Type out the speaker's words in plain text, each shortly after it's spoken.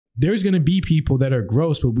there's going to be people that are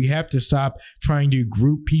gross, but we have to stop trying to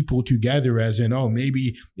group people together as in, oh,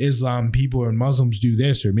 maybe Islam people and Muslims do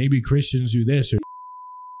this, or maybe Christians do this. Or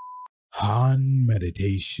Han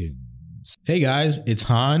Meditations. Hey guys, it's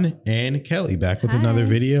Han and Kelly back with another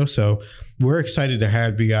video. So we're excited to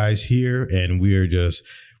have you guys here, and we're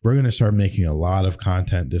going to start making a lot of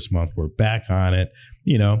content this month. We're back on it,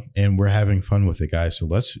 and we're having fun with it, guys. So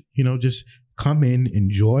let's, just come in,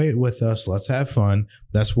 enjoy it with us. Let's have fun.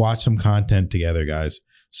 Let's watch some content together, guys.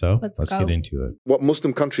 So let's get into it. What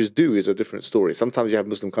Muslim countries do is a different story. Sometimes you have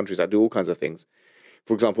Muslim countries that do all kinds of things.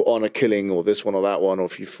 For example, honor killing or this one or that one, or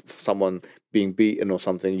if you someone being beaten or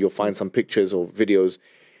something, you'll find some pictures or videos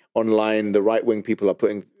online. The right-wing people are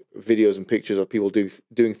putting videos and pictures of people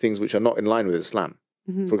doing things which are not in line with Islam.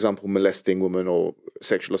 Mm-hmm. For example, molesting women or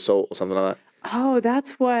sexual assault or something like that. Oh,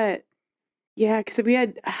 that's what. Yeah, because we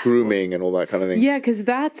had grooming and all that kind of thing. Yeah, because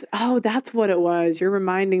that's what it was. You're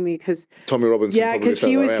reminding me because Tommy Robinson. Yeah, because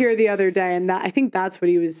he was here the other day, and I think that's what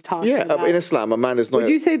he was talking about. Yeah, in Islam, a man is not. Would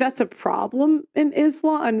you say that's a problem in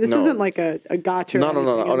Islam? And this isn't like a gotcha. No.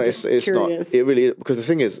 It's not. It really is, because the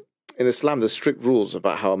thing is, in Islam, there's strict rules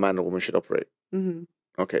about how a man or woman should operate. Mm-hmm.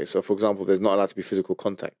 Okay, so for example, there's not allowed to be physical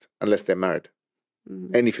contact unless they're married.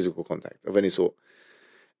 Mm-hmm. Any physical contact of any sort.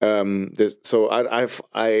 So I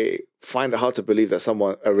find it hard to believe that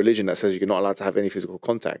a religion that says you're not allowed to have any physical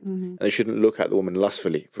contact, and you shouldn't look at the woman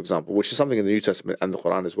lustfully, for example, which is something in the New Testament and the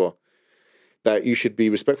Quran as well, that you should be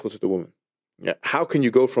respectful to the woman. Yeah. How can you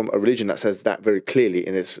go from a religion that says that very clearly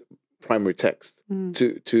in its primary text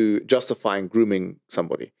to justifying grooming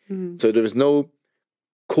somebody? So there is no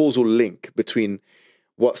causal link between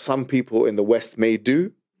what some people in the West may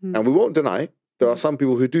do, and we won't deny there are some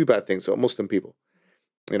people who do bad things, so Muslim people.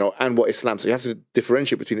 And what Islam. So you have to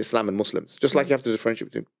differentiate between Islam and Muslims, just like you have to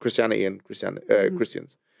differentiate between Christianity and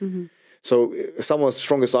Christians. Mm-hmm. So someone's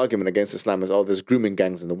strongest argument against Islam is, there's grooming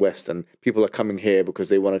gangs in the West, and people are coming here because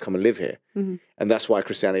they want to come and live here, and that's why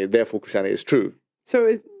therefore Christianity is true.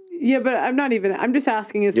 So but I'm just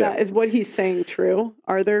asking: is what he's saying true?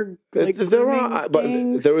 Are there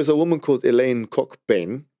there is a woman called Elaine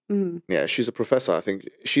Cockbain. Mm-hmm. Yeah, she's a professor. I think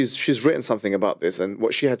she's written something about this, and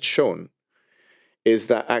what she had shown is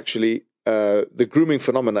that actually the grooming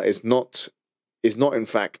phenomena is not in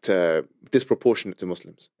fact disproportionate to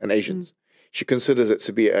Muslims and Asians. She considers it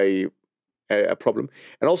to be a problem,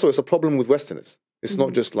 and also it's a problem with Westerners. It's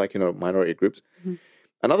not just like minority groups.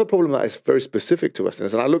 Another problem that is very specific to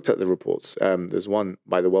Westerners, and I looked at the reports. There's one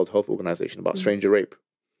by the World Health Organization about stranger rape.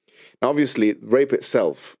 Now, obviously, rape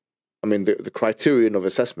itself. I mean, the criterion of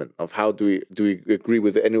assessment of how do we agree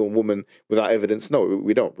with any woman without evidence? No,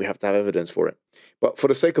 we don't. We have to have evidence for it. But for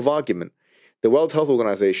the sake of argument, the World Health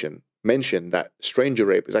Organization mentioned that stranger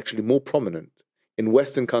rape is actually more prominent in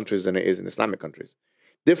Western countries than it is in Islamic countries.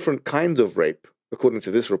 Different kinds of rape, according to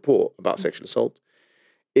this report about sexual assault,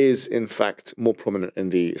 is in fact more prominent in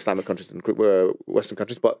the Islamic countries than Western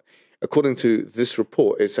countries. But according to this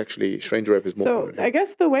report, it's actually stranger rape is more prominent. So I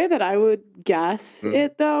guess the way that I would guess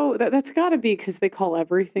it, though, that's got to be because they call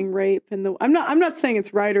everything rape. And I'm not saying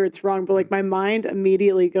it's right or it's wrong, but like my mind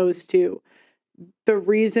immediately goes to the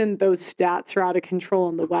reason those stats are out of control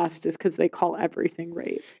in the West is because they call everything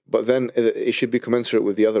rape. But then it should be commensurate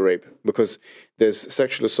with the other rape, because there's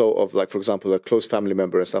sexual assault of, like, for example, a close family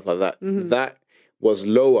member and stuff like that. That was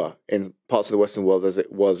lower in parts of the Western world as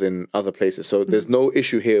it was in other places. So there's no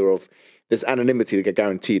issue here of this anonymity that get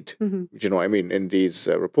guaranteed. Do you know what I mean? In these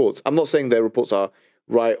reports. I'm not saying their reports are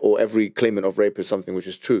right or every claimant of rape is something which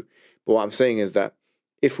is true. But what I'm saying is that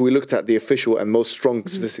if we looked at the official and most strong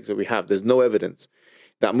statistics that we have, there's no evidence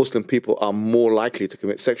that Muslim people are more likely to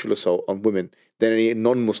commit sexual assault on women than any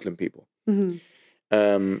non-Muslim people. Because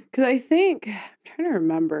I think, I'm trying to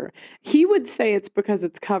remember, he would say it's because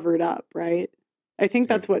it's covered up, right? I think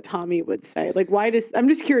that's what Tommy would say. Like, I'm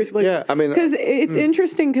just curious. Like, yeah, I mean, because it's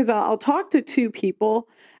interesting because I'll talk to two people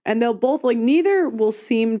and they'll both, like, neither will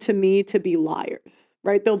seem to me to be liars,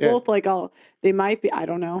 right? They'll both, like, they might be, I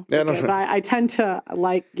don't know. Yeah, like, I tend to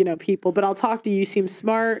like, people, but I'll talk to you. You seem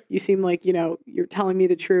smart. You seem like, you're telling me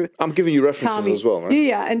the truth. I'm giving you references Tommy, as well, right?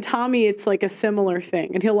 Yeah. And Tommy, it's like a similar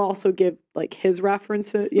thing. And he'll also give like his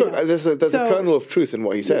references. Look, there's a kernel of truth in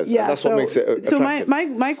what he says. Yeah. And that's what makes it attractive. So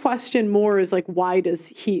my question more is like, why do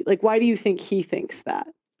you think he thinks that?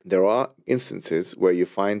 There are instances where you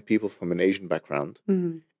find people from an Asian background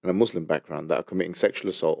and a Muslim background that are committing sexual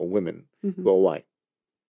assault on women who are white.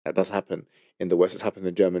 That does happen in the West. It's happened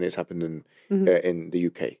in Germany. It's happened in the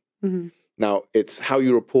UK. Now, it's how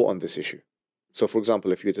you report on this issue. So, for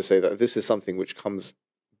example, if you were to say that this is something which comes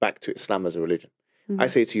back to Islam as a religion, I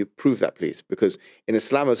say to you, prove that, please, because in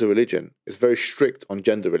Islam as a religion, it's very strict on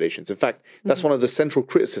gender relations. In fact, that's one of the central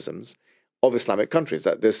criticisms of Islamic countries,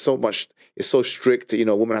 that there's so much, it's so strict, a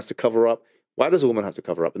woman has to cover up. Why does a woman have to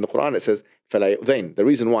cover up? In the Quran, it says, فَلَا يُؤْذَيْنَ. The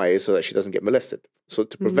reason why is so that she doesn't get molested. So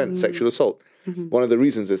to prevent sexual assault. One of the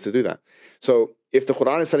reasons is to do that. So if the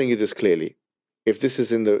Quran is telling you this clearly, if this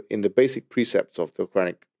is in the basic precepts of the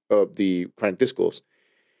Quranic discourse,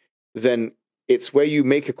 then it's where you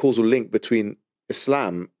make a causal link between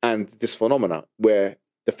Islam and this phenomena where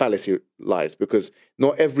the fallacy lies, because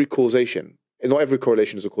not every correlation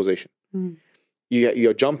is a causation.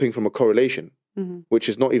 You're jumping from a correlation, which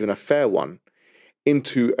is not even a fair one,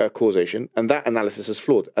 into a causation, and that analysis is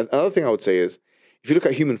flawed. Another thing I would say is, if you look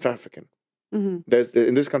at human trafficking, in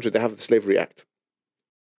this country they have the Slavery Act.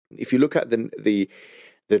 If you look at the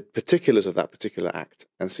particulars of that particular act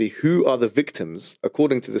and see who are the victims,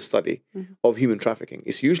 according to the study, of human trafficking,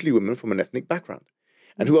 it's usually women from an ethnic background.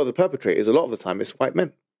 And who are the perpetrators? A lot of the time, it's white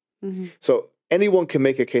men. So anyone can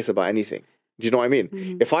make a case about anything. Do you know what I mean?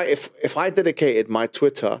 If I dedicated my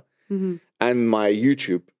Twitter and my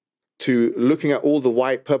YouTube to looking at all the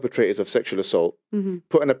white perpetrators of sexual assault,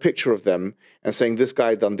 putting a picture of them and saying this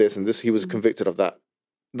guy done this and this, he was convicted of that,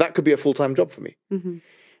 that could be a full-time job for me.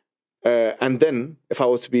 And then, if I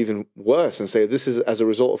was to be even worse and say this is as a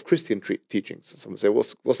result of Christian teachings, someone would say,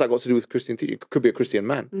 what's that got to do with Christian teaching? It could be a Christian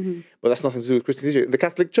man, but that's nothing to do with Christian teaching. The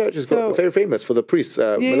Catholic Church is very famous for the priests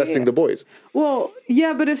molesting the boys. Well,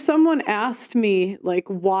 yeah, but if someone asked me like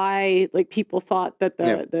why people thought that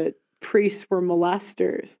the priests were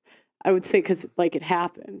molesters, I would say because it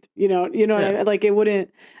happened, like it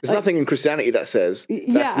wouldn't. There's nothing in Christianity that says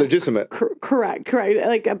that's legitimate. Correct.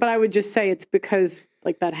 But I would just say it's because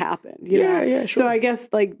that happened. Yeah, sure. So I guess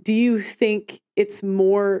do you think it's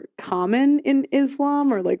more common in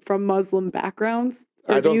Islam or from Muslim backgrounds?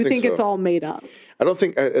 Or do you think it's all made up? I don't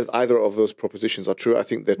think either of those propositions are true. I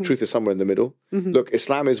think the truth is somewhere in the middle. Look,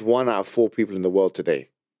 Islam is 1 out of 4 people in the world today.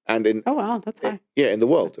 And oh wow, that's high. In the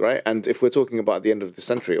world, right? And if we're talking about at the end of the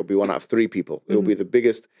century, it'll be 1 out of 3 people. It'll be the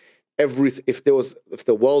biggest. If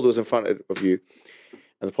the world was in front of you,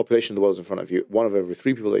 and the population of the world is in front of you, 1 of every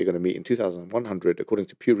 3 people that you're going to meet in 2100, according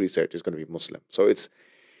to Pew Research, is going to be Muslim. So it's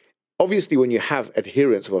obviously when you have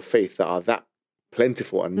adherents of a faith that are that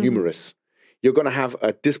plentiful and numerous, you're going to have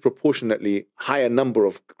a disproportionately higher number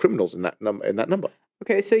of criminals in that number.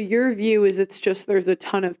 Okay, so your view is it's just there's a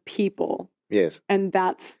ton of people. Yes. And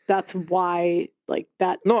that's why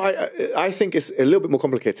that. No, I think it's a little bit more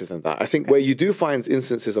complicated than that. I think where you do find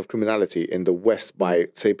instances of criminality in the West by,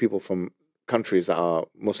 say, people from countries that are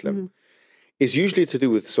Muslim is usually to do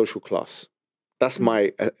with social class. That's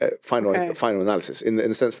my final analysis in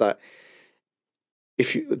the sense that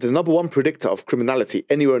the number 1 predictor of criminality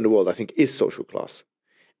anywhere in the world, I think, is social class.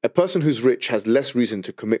 A person who's rich has less reason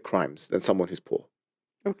to commit crimes than someone who's poor.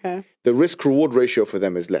 Okay. The risk-reward ratio for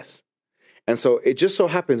them is less. And so it just so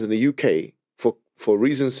happens in the UK, for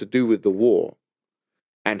reasons to do with the war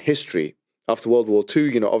and history, after World War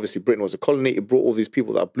II, obviously Britain was a colony. It brought all these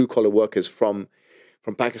people that are blue-collar workers from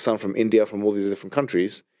Pakistan, from India, from all these different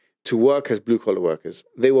countries to work as blue-collar workers.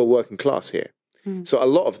 They were working class here. So a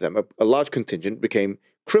lot of them, a large contingent, became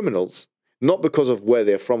criminals, not because of where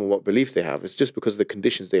they're from and what belief they have. It's just because of the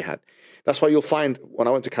conditions they had. That's why you'll find when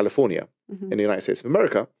I went to California in the United States of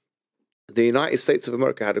America, the United States of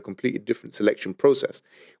America had a completely different selection process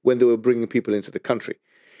when they were bringing people into the country.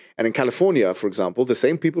 And in California, for example, the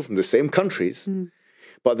same people from the same countries,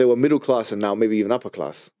 but they were middle class and now maybe even upper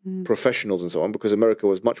class, professionals and so on, because America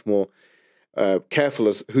was much more careful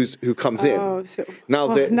as who comes in. So, now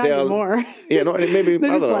not anymore. Yeah, maybe they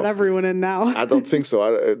I don't just know. let everyone in now. I don't think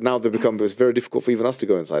so. Now it's very difficult for even us to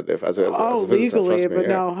go inside there as a visitor. Legally, but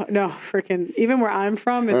no, freaking even where I'm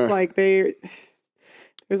from, it's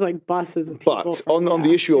there's buses of people. But on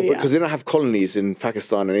the issue of, because they don't have colonies in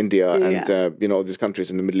Pakistan and India and these countries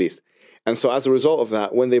in the Middle East. And so as a result of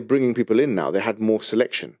that, when they're bringing people in now, they had more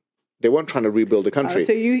selection. They weren't trying to rebuild the country.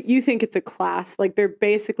 So you think it's a class, they're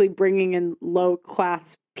basically bringing in low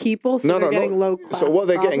class people, so they're getting low class. So what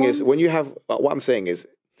they're getting is, when you have, what I'm saying is,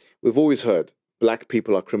 we've always heard black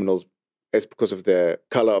people are criminals. It's because of the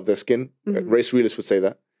color of their skin. Race realists would say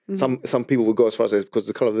that. Some people would go as far as it's because of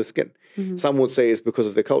the color of their skin. Some would say it's because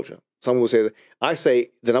of their culture. Some would say that. I say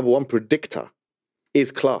the number 1 predictor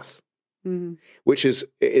is class, which is,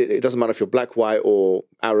 it doesn't matter if you're black, white, or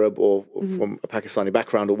Arab, or from a Pakistani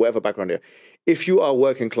background, or whatever background you're. If you are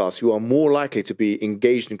working class, you are more likely to be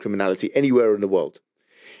engaged in criminality anywhere in the world.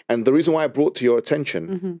 And the reason why I brought to your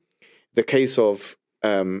attention the case of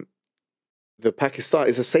the Pakistan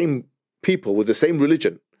is the same people with the same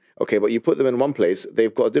religion. Okay, but you put them in one place,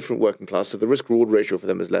 they've got a different working class, so the risk-reward ratio for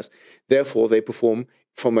them is less. Therefore, they perform,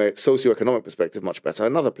 from a socioeconomic perspective, much better.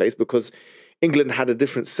 Another place, because England had a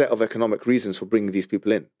different set of economic reasons for bringing these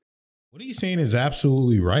people in. What he's saying is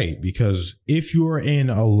absolutely right, because if you're in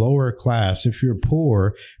a lower class, if you're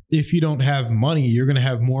poor, if you don't have money, you're going to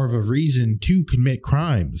have more of a reason to commit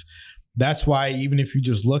crimes. That's why even if you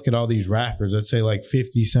just look at all these rappers, let's say like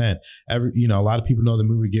 50 Cent, a lot of people know the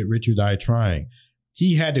movie Get Rich or Die Trying.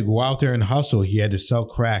 He had to go out there and hustle. He had to sell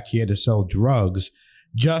crack. He had to sell drugs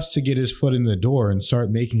just to get his foot in the door and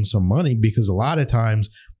start making some money, because a lot of times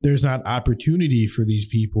there's not opportunity for these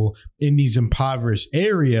people in these impoverished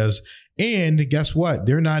areas. And guess what?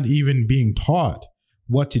 They're not even being taught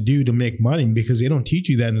what to do to make money, because they don't teach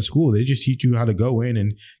you that in school. They just teach you how to go in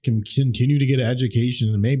and can continue to get an education.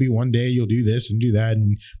 And maybe one day you'll do this and do that.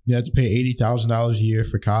 And you have to pay $80,000 a year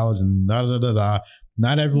for college and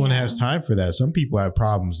Not everyone has time for that. Some people have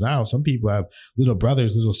problems now. Some people have little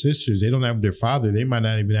brothers, little sisters. They don't have their father. They might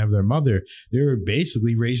not even have their mother. They're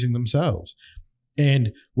basically raising themselves.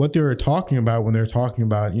 And what they're talking about when they're talking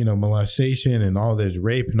about, molestation and all this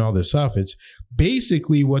rape and all this stuff, it's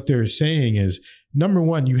basically what they're saying is, number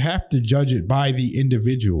one, you have to judge it by the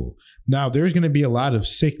individual. Now, there's going to be a lot of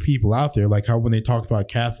sick people out there, like how when they talked about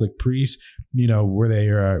Catholic priests, where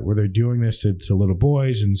they're doing this to little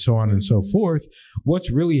boys and so on and so forth.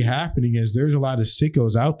 What's really happening is there's a lot of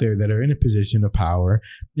sickos out there that are in a position of power,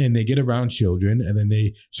 and they get around children and then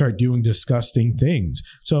they start doing disgusting things.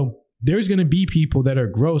 So there's going to be people that are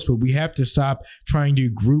gross, but we have to stop trying to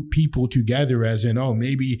group people together as in, oh,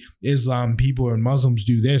 maybe Islam people or Muslims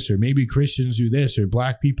do this, or maybe Christians do this, or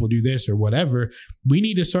black people do this, or whatever. We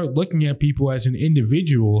need to start looking at people as an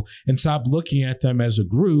individual and stop looking at them as a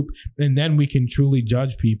group. And then we can truly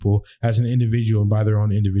judge people as an individual and by their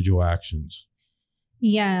own individual actions.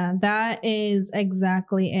 Yeah, that is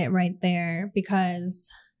exactly it right there,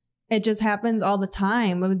 because it just happens all the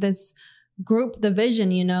time with this group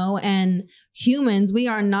division, and humans, we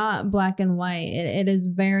are not black and white. It is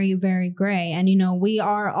very, very gray. And, we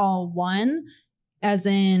are all one, as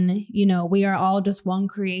in, we are all just one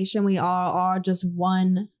creation. We all are just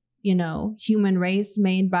one, human race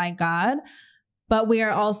made by God. But we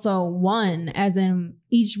are also one, as in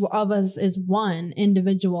each of us is one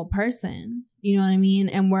individual person. You know what I mean?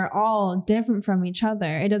 And we're all different from each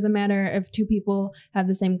other. It doesn't matter if two people have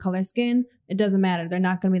the same color skin. It doesn't matter. They're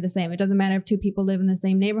not going to be the same. It doesn't matter if two people live in the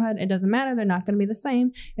same neighborhood. It doesn't matter. They're not going to be the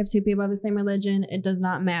same. If two people have the same religion, it does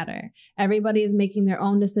not matter. Everybody is making their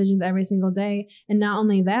own decisions every single day. And not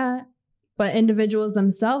only that, but individuals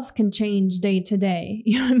themselves can change day to day.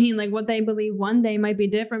 You know what I mean? Like what they believe one day might be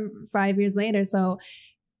different 5 years later. So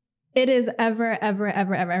it is ever, ever,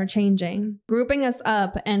 ever, ever, ever changing. Grouping us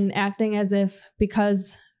up and acting as if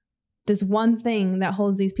because this one thing that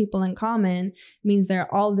holds these people in common means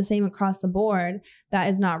they're all the same across the board, that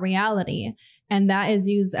is not reality. And that is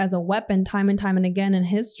used as a weapon time and again in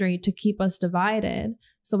history to keep us divided.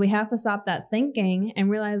 So we have to stop that thinking and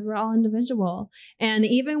realize we're all individual. And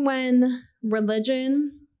even when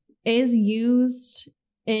religion is used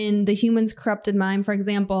in the human's corrupted mind, for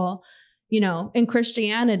example, in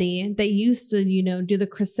Christianity, they used to, do the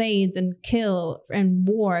Crusades and kill and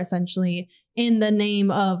war essentially in the name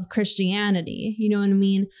of Christianity. You know what I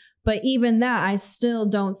mean? But even that, I still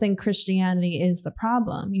don't think Christianity is the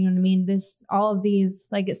problem. You know what I mean? All of these,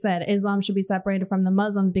 like it said, Islam should be separated from the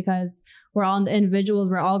Muslims because we're all individuals.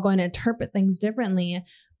 We're all going to interpret things differently.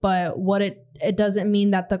 But what it doesn't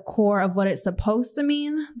mean that the core of what it's supposed to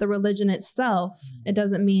mean, the religion itself, it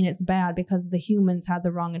doesn't mean it's bad because the humans had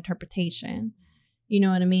the wrong interpretation. You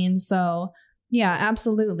know what I mean? So yeah,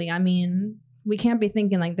 absolutely. I mean, we can't be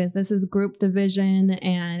thinking like this. This is group division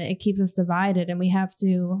and it keeps us divided. And we have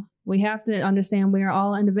to understand we are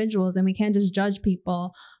all individuals and we can't just judge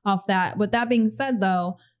people off that. With that being said,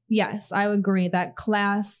 though, yes, I agree that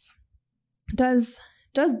class does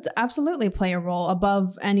absolutely play a role above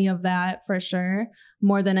any of that, for sure,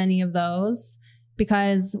 more than any of those,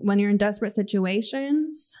 because when you're in desperate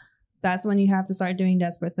situations, that's when you have to start doing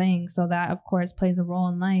desperate things. So that, of course, plays a role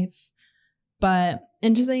in life. But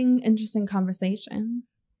interesting conversation.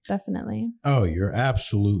 Definitely. Oh, you're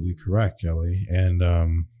absolutely correct, Kelly. And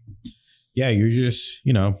yeah, you're just,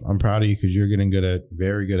 I'm proud of you because you're getting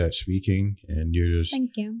very good at speaking, and you're just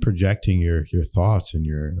Thank you. Projecting your thoughts and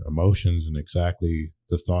your emotions in exactly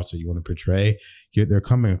the thoughts that you want to portray, they're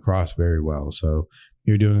coming across very well. So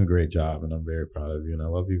you're doing a great job, and I'm very proud of you, and I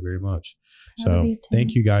love you very much. So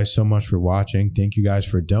thank you guys so much for watching. Thank you guys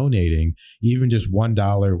for donating, even just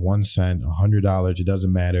 $1, 1 cent, $100. It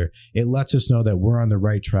doesn't matter. It lets us know that we're on the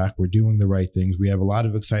right track. We're doing the right things. We have a lot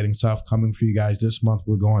of exciting stuff coming for you guys this month.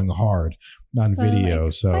 We're going hard on video.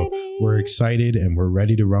 So we're excited and we're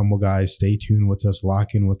ready to rumble, guys. Stay tuned with us.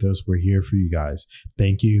 Lock in with us. We're here for you guys.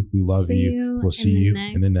 Thank you. We love you. We'll see you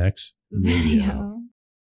in the next video.